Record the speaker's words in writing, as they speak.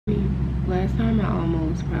Last time I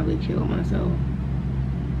almost probably killed myself.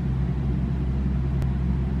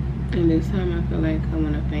 And this time I feel like I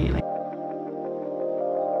want to faint.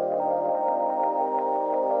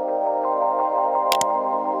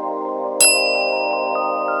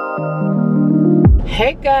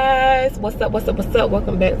 Hey guys, what's up?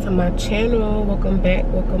 Welcome back to my channel. Welcome back.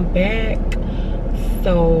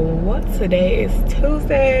 So today is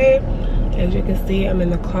Tuesday. As you can see, I'm in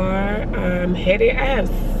the car. I'm headed. I have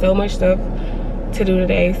so much stuff to do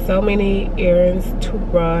today, so many errands to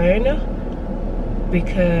run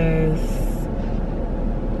because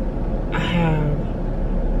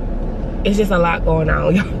it's just a lot going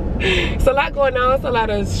on. It's a lot going on. It's a lot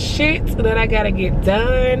of shit that I gotta get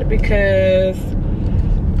done because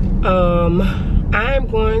I'm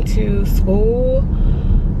going to school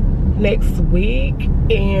next week,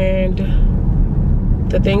 and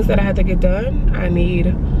the things that I have to get done I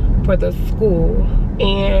need for the school,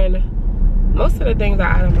 and most of the things are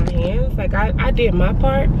out of my hands. Like I did my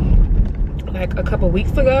part like a couple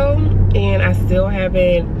weeks ago, and I still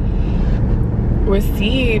haven't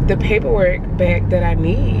received the paperwork back that I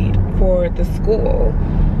need for the school,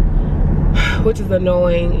 which is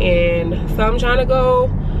annoying. And so I'm trying to go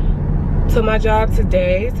to my job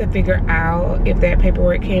today to figure out if that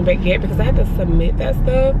paperwork came back yet, because I have to submit that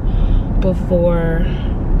stuff before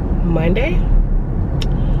Monday,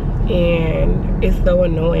 and it's so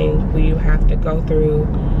annoying when you have to go through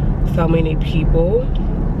so many people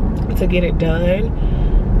to get it done,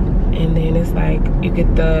 and then it's like you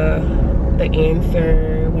get the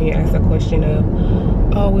answer when you ask a question of,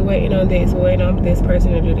 oh, we're waiting on this, we're waiting on this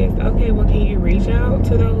person to do this. Okay, well, can you reach out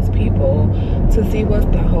to those people to see what's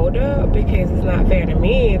the holdup? Because it's not fair to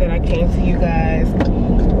me that I came to you guys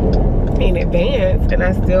in advance and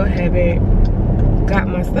I still haven't got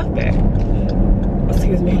my stuff back.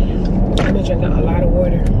 Excuse me. I've been drinking a lot of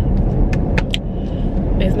water.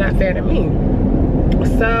 It's not fair to me.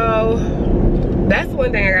 So that's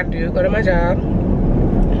one thing I gotta do, go to my job,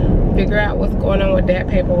 figure out what's going on with that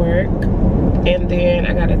paperwork, and then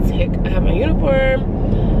I gotta I have my uniforms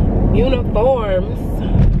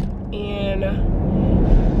in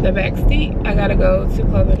the back seat. I gotta go to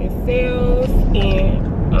clothing and sales and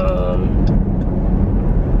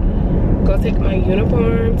go take my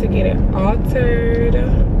uniform to get it altered,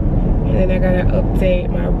 and then I gotta update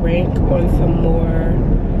my rank on some more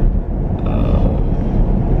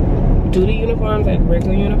duty uniforms, like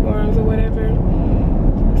regular uniforms or whatever.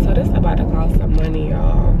 So this about to cost some money,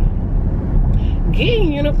 y'all.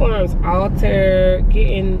 Getting uniforms altered,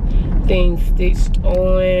 getting things stitched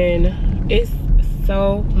on, it's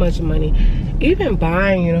so much money. Even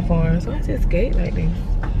buying uniforms, why is this gate like this?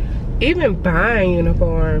 Even buying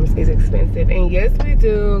uniforms is expensive. And yes, we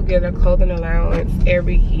do get a clothing allowance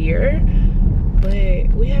every year, but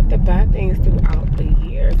we have to buy things throughout the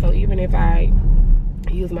year. So even if I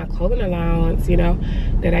use my clothing allowance, you know,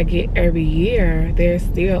 that I get every year, there's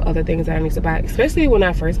still other things that I need to buy. Especially when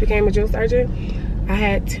I first became a drill sergeant, I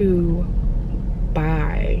had to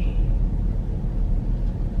buy,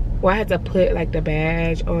 well, I had to put like the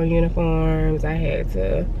badge on uniforms. I had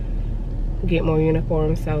to get more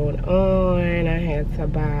uniforms sewn on. I had to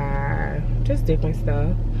buy just different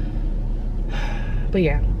stuff. But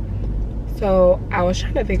yeah, so I was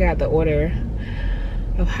trying to figure out the order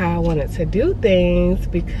of how I wanted to do things,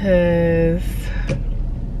 because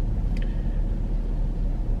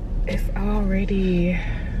it's already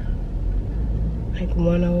like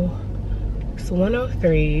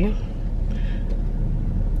 1:03.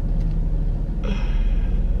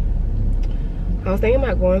 I was thinking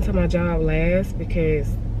about going to my job last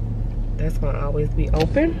because that's gonna always be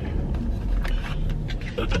open.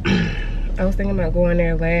 I was thinking about going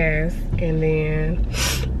there last, and then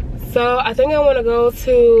so I think I want to go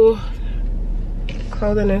to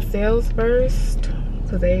clothing and sales first,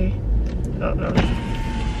 because I don't know.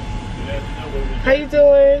 How you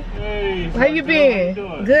doing? Hey, how you been? How you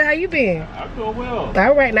doing? Good, how you been? I'm doing well.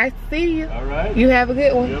 All right, nice to see you. All right. You have a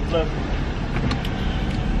good one. Good blessing.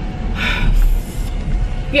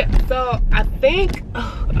 Yeah, so I think,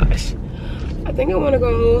 oh gosh, I think I want to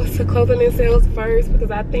go to clothing and sales first,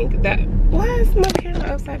 because I think that, why is my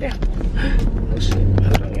camera upside down? Oh shit,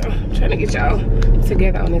 hold on y'all. I'm trying to get y'all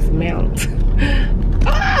together on this mount.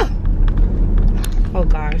 Ah! Oh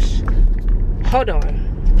gosh, hold on.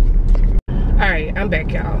 All right, I'm back,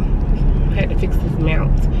 y'all. I had to fix this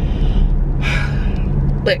mount.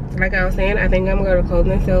 But like I was saying, I think I'm gonna go to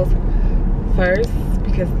clothing and sales first,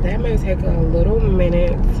 because that may take a little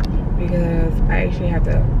minute, because I actually have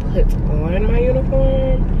to put on my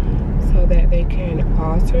uniform so that they can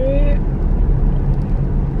alter it.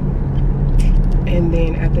 And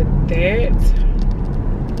then after that,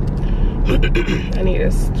 I need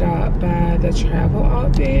to stop by the travel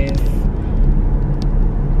office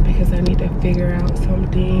because I need to figure out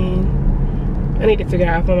something. I need to figure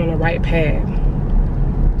out if I'm on the right path.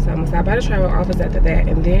 So I'm gonna stop by the travel office after that,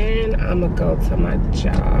 and then I'm gonna go to my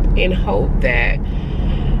job and hope that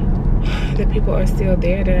the people are still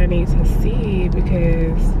there that I need to see,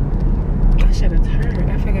 because I should have turned.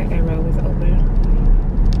 I forgot that road was open.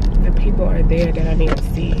 The people are there that I need to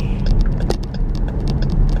see.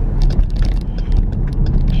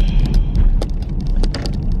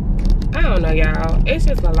 I don't know, y'all. It's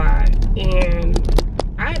just a lot. And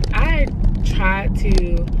I tried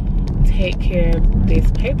to take care of this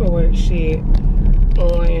paperwork shit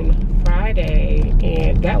on Friday,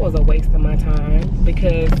 and that was a waste of my time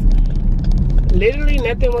because literally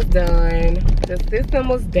nothing was done. The system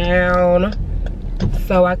was down,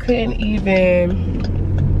 so I couldn't even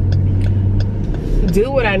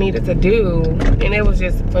do what I needed to do, and it was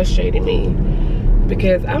just frustrating me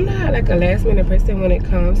because I'm not like a last minute person when it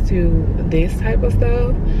comes to this type of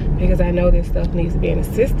stuff, because I know this stuff needs to be in the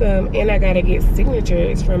system and I gotta get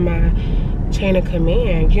signatures from my chain of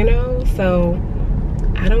command, you know? So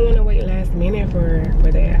I don't want to wait last minute for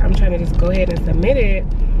that. I'm trying to just go ahead and submit it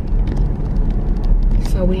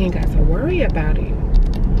so we ain't got to worry about it.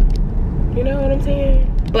 You know what I'm saying?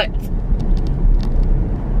 But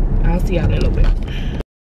I'll see y'all in a little bit.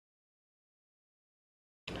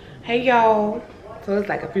 Hey y'all. So it's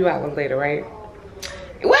like a few hours later, right?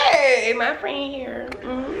 What? My friend here.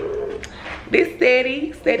 This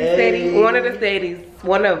steady. One of the steadies.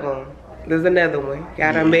 One of them. There's another one.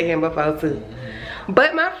 Y'all done met him before too.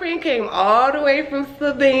 But my friend came all the way from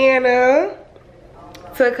Savannah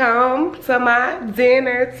to come to my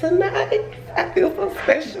dinner tonight. I feel so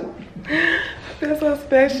special. I feel so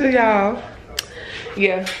special, y'all.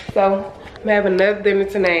 Yeah, so I'm having another dinner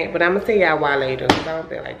tonight, but I'm gonna tell y'all why later, because I don't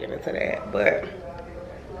feel like getting into that. But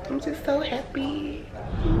I'm just so happy.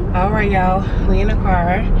 All right, y'all, we in the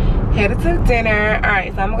car, headed to dinner. All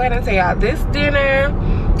right, so I'm going to tell y'all, this dinner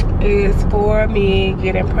is for me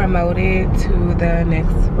getting promoted to the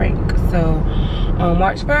next rank. So on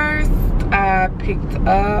March 1st, I picked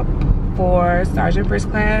up for Sergeant First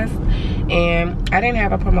Class, and I didn't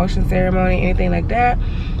have a promotion ceremony, anything like that.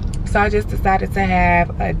 So I just decided to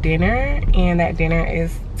have a dinner, and that dinner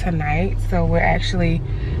is tonight. So we're actually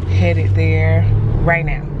headed there right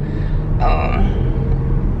now.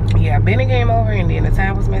 Yeah, Benny came over and then the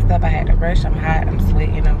time was messed up. I had to rush. I'm hot, I'm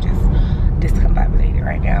sweating, I'm just discombobulated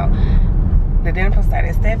right now. The dinner supposed to start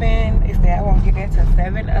at 7. They said I won't get there till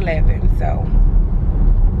 7:11. So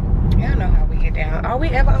y'all know how we get down. Are we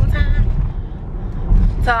ever on time?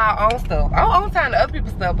 To our own stuff. I'm on time to other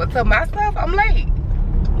people's stuff, but to my stuff, I'm late.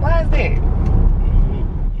 Why is that?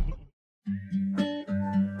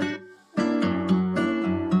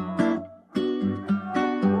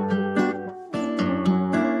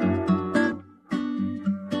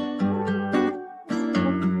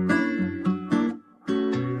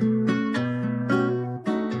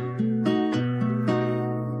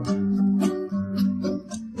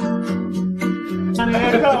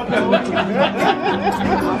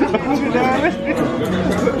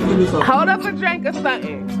 Hold up a drink or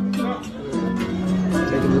something.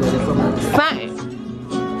 Something.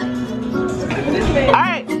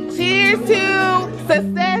 Alright, cheers to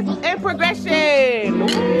success and progression.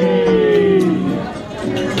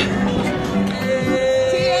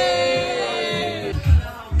 Cheers.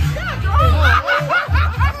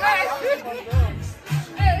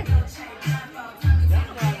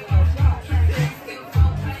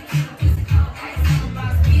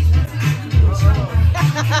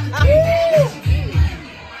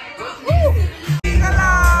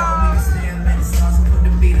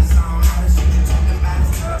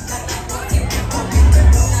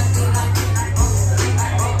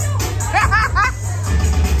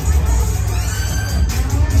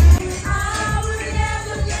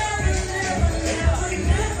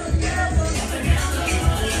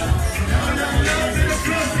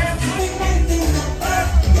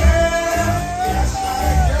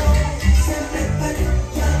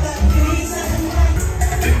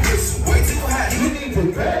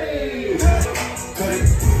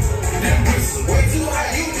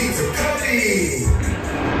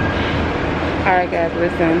 Alright guys,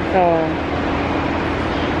 listen, so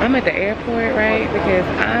I'm at the airport, right, because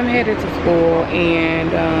I'm headed to school,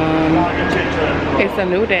 and it's a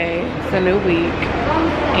new day, it's a new week,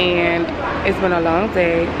 and it's been a long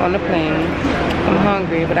day on the plane. I'm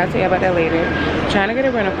hungry, but I'll tell you about that later. I'm trying to get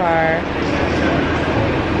a rental car.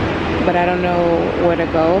 but I don't know where to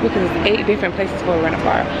go because it's 8 different places for a rental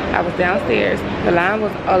car. I was downstairs, the line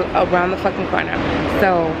was around the fucking corner.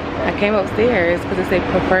 So I came upstairs because it said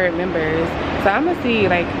preferred members. So I'm gonna see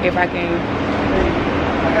like if I can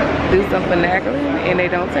do some finagling and they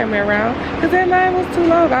don't turn me around because that line was too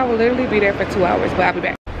long. I will literally be there for 2 hours, but I'll be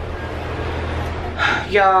back.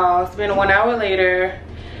 Y'all, it's been 1 hour later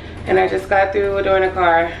and I just got through doing the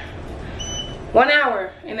car. 1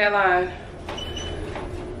 hour in that line.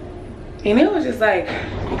 And it was just like,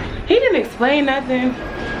 he didn't explain nothing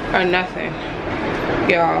or nothing,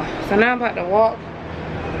 y'all. So now I'm about to walk.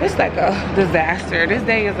 It's like a disaster. This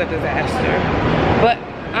day is a disaster. But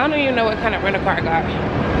I don't even know what kind of rental car I got.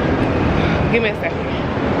 Give me a second.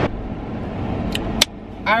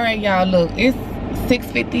 All right, y'all, look, it's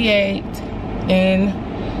 6:58 in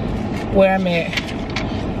where I'm at.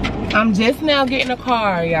 I'm just now getting a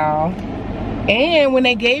car, y'all. And when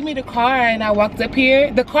they gave me the car and I walked up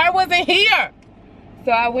here, the car wasn't here.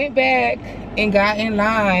 So I went back and got in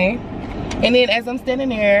line. And then as I'm standing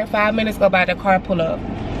there, 5 minutes go by, the car pull up.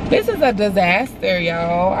 This is a disaster,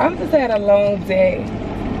 y'all. I'm just had a long day.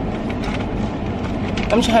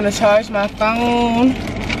 I'm trying to charge my phone.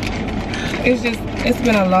 It's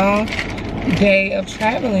been a long day of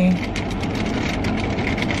traveling.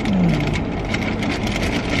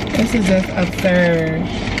 This is just absurd.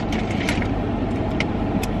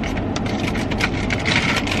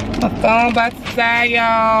 My phone about to die,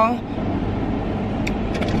 y'all.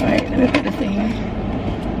 Alright, let me put this in.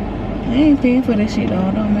 I ain't paying for this shit though,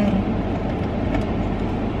 it don't matter.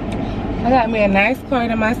 I got me a nice car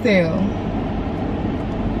to myself.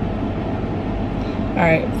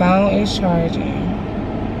 Alright, phone is charging.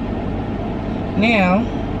 Now,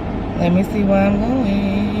 let me see where I'm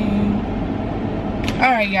going.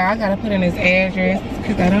 Alright, y'all, I gotta put in this address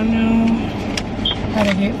because I don't know how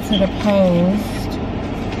to get to the post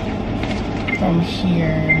from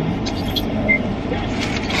here.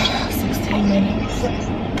 16 minutes.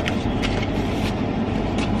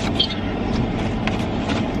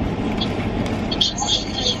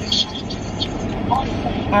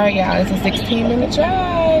 Alright, y'all, it's a 16-minute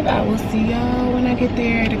drive. I will see y'all when I get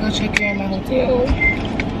there to go check in my hotel.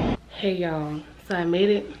 Hey, y'all, so I made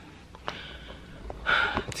it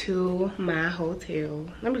to my hotel.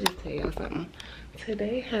 Let me just tell y'all something.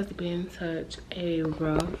 Today has been such a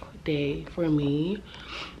rough day for me,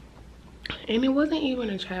 and it wasn't even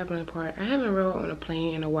a traveling part. I haven't rode on a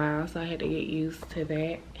plane in a while, so I had to get used to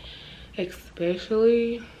that,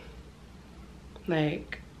 especially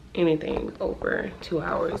like anything over 2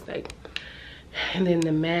 hours, like, and then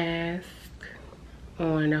the mask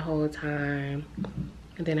on the whole time,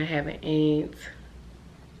 and then I haven't ate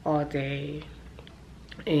all day,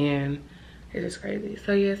 and it's just crazy.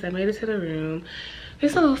 So yes, I made it to the room.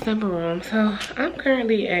 It's a little simple room. So I'm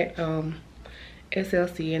currently at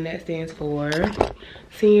SLC, and that stands for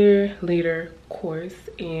Senior Leader Course,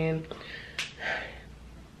 and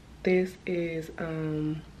this is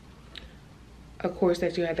a course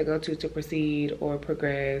that you have to go to proceed or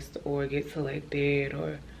progress or get selected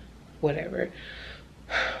or whatever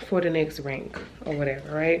for the next rank or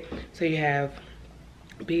whatever, right? So you have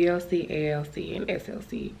BLC, ALC, and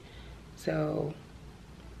SLC. So,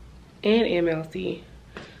 and MLC.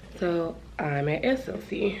 So I'm at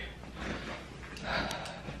SLC.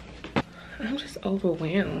 I'm just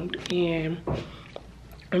overwhelmed, and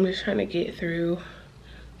I'm just trying to get through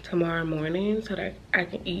tomorrow morning so that I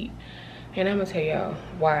can eat. And I'm gonna tell y'all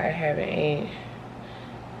why I haven't ate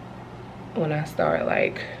when I start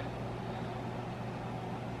like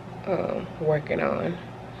working on,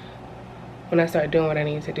 when I start doing what I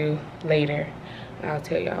need to do later. I'll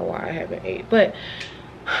tell y'all why I haven't ate. But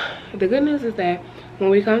the good news is that when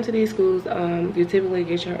we come to these schools, you typically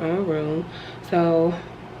get your own room. So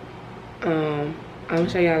I'm gonna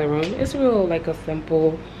show y'all the room. It's real like a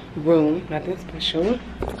simple room, nothing special.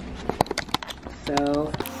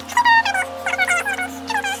 So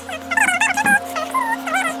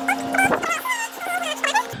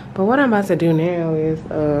but what I'm about to do now is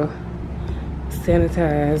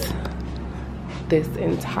sanitize this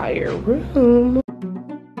entire room.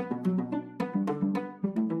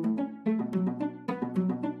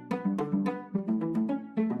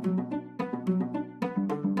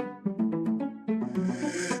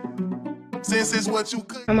 This is what you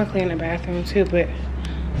could. I'm gonna clean the bathroom too, but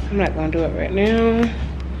I'm not gonna do it right now.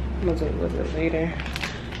 I'm gonna do it a little bit later,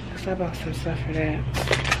 because I bought some stuff for that.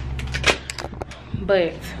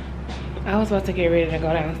 But I was about to get ready to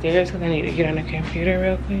go downstairs because I need to get on the computer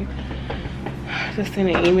real quick. Just send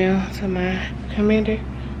an email to my commander.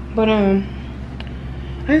 But I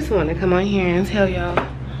just want to come on here and tell y'all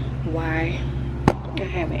why I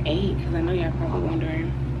haven't ate because I know y'all probably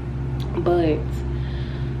wondering. But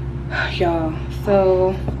y'all,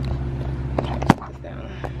 so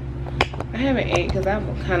I haven't ate because I've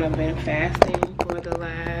kind of been fasting for the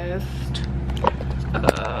last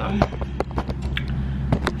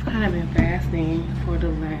for the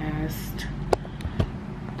last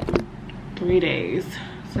 3 days.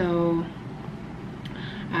 So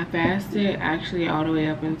I fasted actually all the way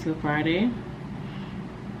up until Friday,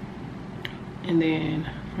 and then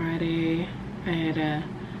Friday I had a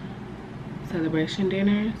celebration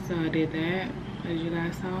dinner, so I did that as you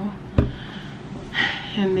guys saw.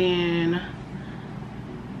 And then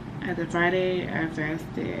after Friday I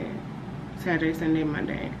fasted Saturday, Sunday,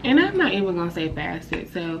 Monday, and I'm not even gonna say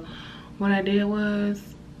fasted. So what I did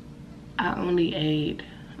was I only ate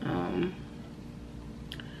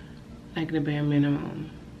like the bare minimum.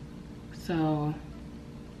 So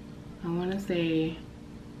I want to say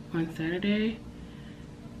on Saturday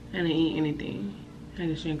I didn't eat anything. I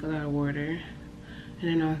just drank a lot of water. And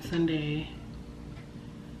then on Sunday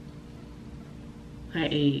I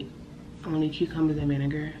ate only cucumbers and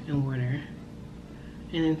vinegar and water.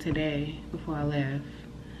 And then today, before I left,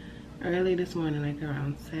 early this morning, like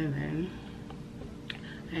around 7,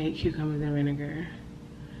 I ate cucumbers and vinegar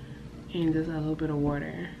and just a little bit of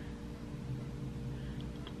water,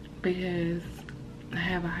 because I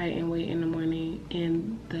have a heightened weight in the morning,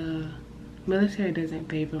 and the military doesn't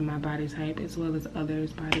favor my body type as well as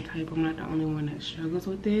others' body type. I'm not the only one that struggles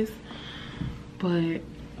with this, but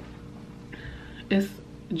it's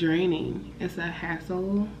draining. It's a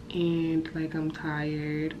hassle, and like I'm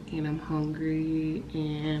tired and I'm hungry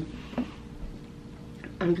and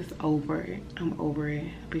I'm just over it. I'm over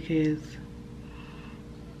it because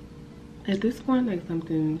at this point, like,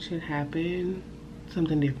 something should happen,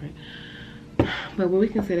 something different. But we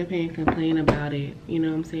can sit up here and complain about it, you know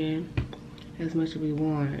what I'm saying, as much as we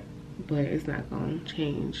want, but it's not gonna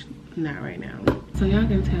change, not right now. So y'all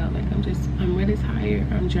can tell, like, I'm really tired,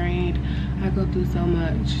 I'm drained. I go through so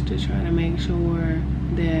much to try to make sure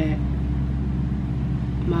that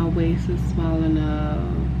my waist is small enough,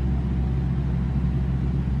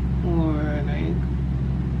 or like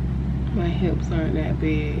my hips aren't that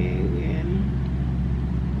big, and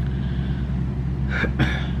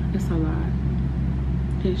it's a lot.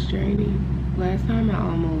 It's draining. Last time I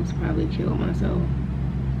almost probably killed myself,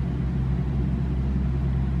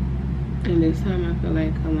 and this time I feel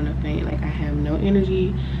like I'm gonna faint. Like, I have no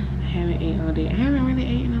energy. I haven't ate all day. I haven't really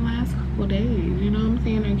ate in the last couple days, you know what I'm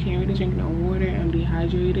saying? I can't really drink no water. I'm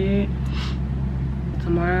dehydrated.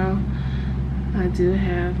 Tomorrow I do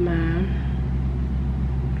have my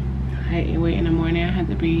height and weight in the morning. I have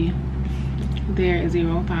to be there at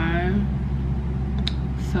 05.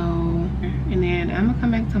 So, and then I'm gonna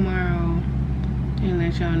come back tomorrow and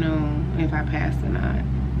let y'all know if I passed or not.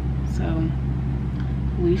 So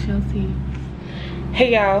we shall see.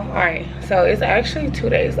 Hey y'all, all right, so it's actually 2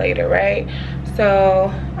 days later, right? So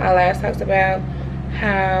I last talked about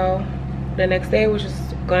how the next day, which is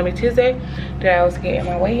gonna be Tuesday, that I was getting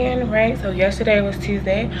my weigh in, right? So yesterday was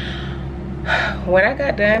Tuesday. When I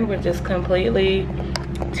got done with just completely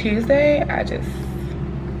Tuesday, I just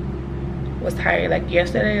was tired. Like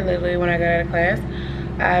yesterday, literally when I got out of class,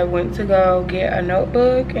 I went to go get a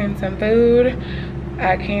notebook and some food.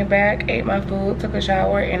 I came back, ate my food, took a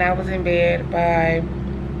shower, and I was in bed by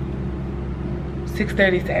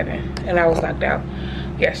 6:37, and I was knocked out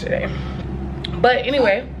yesterday. But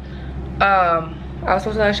anyway, I was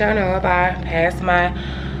supposed to let y'all know if I passed my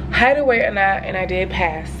height or weight or not, and I did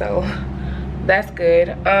pass, so that's good.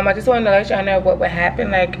 I just wanted to let y'all know what would happen,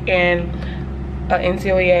 like in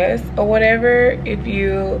NCOES or whatever, if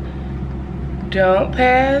you don't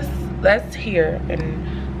pass. That's here in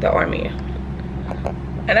the Army.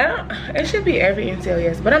 And it should be every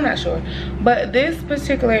NCOES, but I'm not sure. But this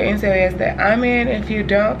particular NCOES that I'm in, if you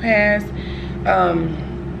don't pass,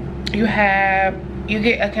 you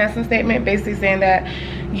get a counseling statement basically saying that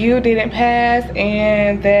you didn't pass,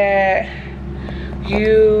 and that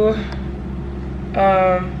you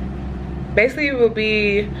basically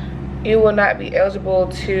you will not be eligible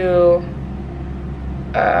to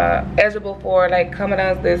eligible for like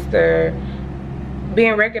commandant's list or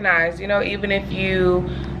being recognized, you know. Even if you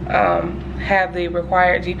have the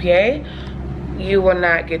required GPA, you will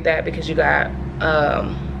not get that because you got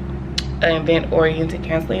an event-oriented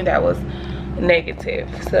counseling that was negative.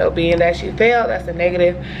 So being that you failed, that's a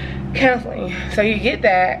negative counseling. So you get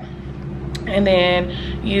that, and then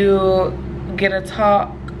you get a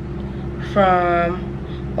talk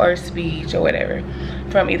from, or speech or whatever,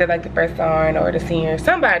 from either like the first sergeant or the senior.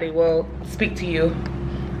 Somebody will speak to you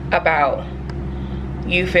about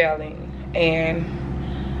you failing and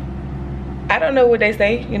I don't know what they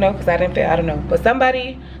say, you know, because I didn't fail. I don't know. But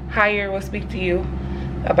somebody higher will speak to you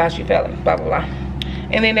about you failing, blah, blah, blah.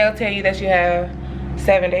 And then they'll tell you that you have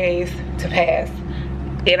 7 days to pass.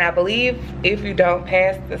 And I believe if you don't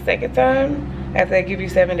pass the second time, after they give you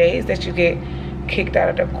 7 days, that you get kicked out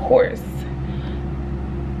of the course.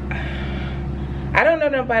 I don't know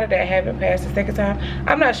nobody that haven't passed the second time.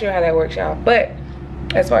 I'm not sure how that works, y'all. But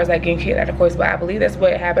as far as like getting kicked out of the course, but I believe that's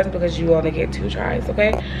what happens because you only get 2 tries,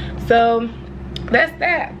 okay? So that's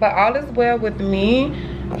that. But all is well with me,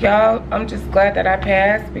 y'all. I'm just glad that I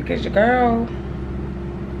passed because your girl,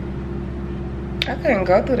 I couldn't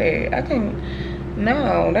go through that. I couldn't.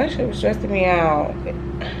 No, that shit was stressing me out.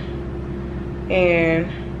 And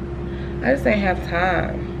I just didn't have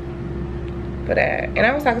time for that. And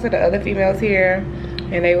I was talking to the other females here,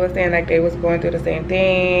 and they were saying like they was going through the same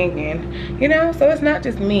thing. And you know, so it's not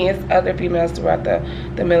just me, it's other females throughout the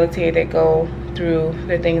military that go through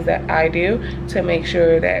the things that I do to make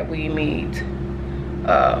sure that we meet,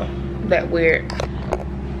 that we're,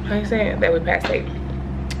 how you saying, that we pass state.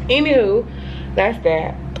 Anywho, that's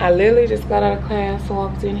that. I literally just got out of class,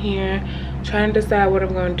 walked in here, trying to decide what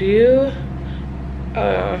I'm gonna do.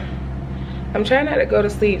 I'm trying not to go to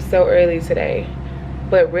sleep so early today,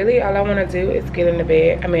 but really all I want to do is get in the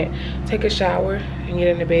bed. I mean, take a shower and get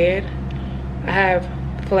in the bed. I have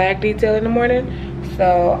flag detail in the morning,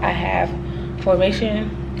 so I have formation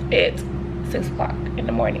at 6 o'clock in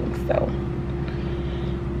the morning, so,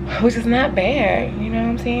 which is not bad, you know what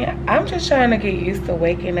I'm saying? I'm just trying to get used to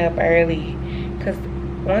waking up early, because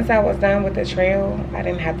once I was done with the trail, I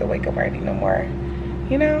didn't have to wake up early no more,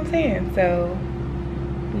 you know what I'm saying? So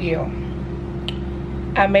yeah,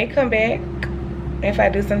 I may come back if I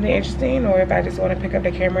do something interesting, or if I just want to pick up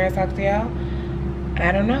the camera and talk to y'all.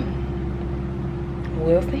 I don't know.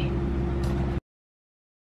 We'll see.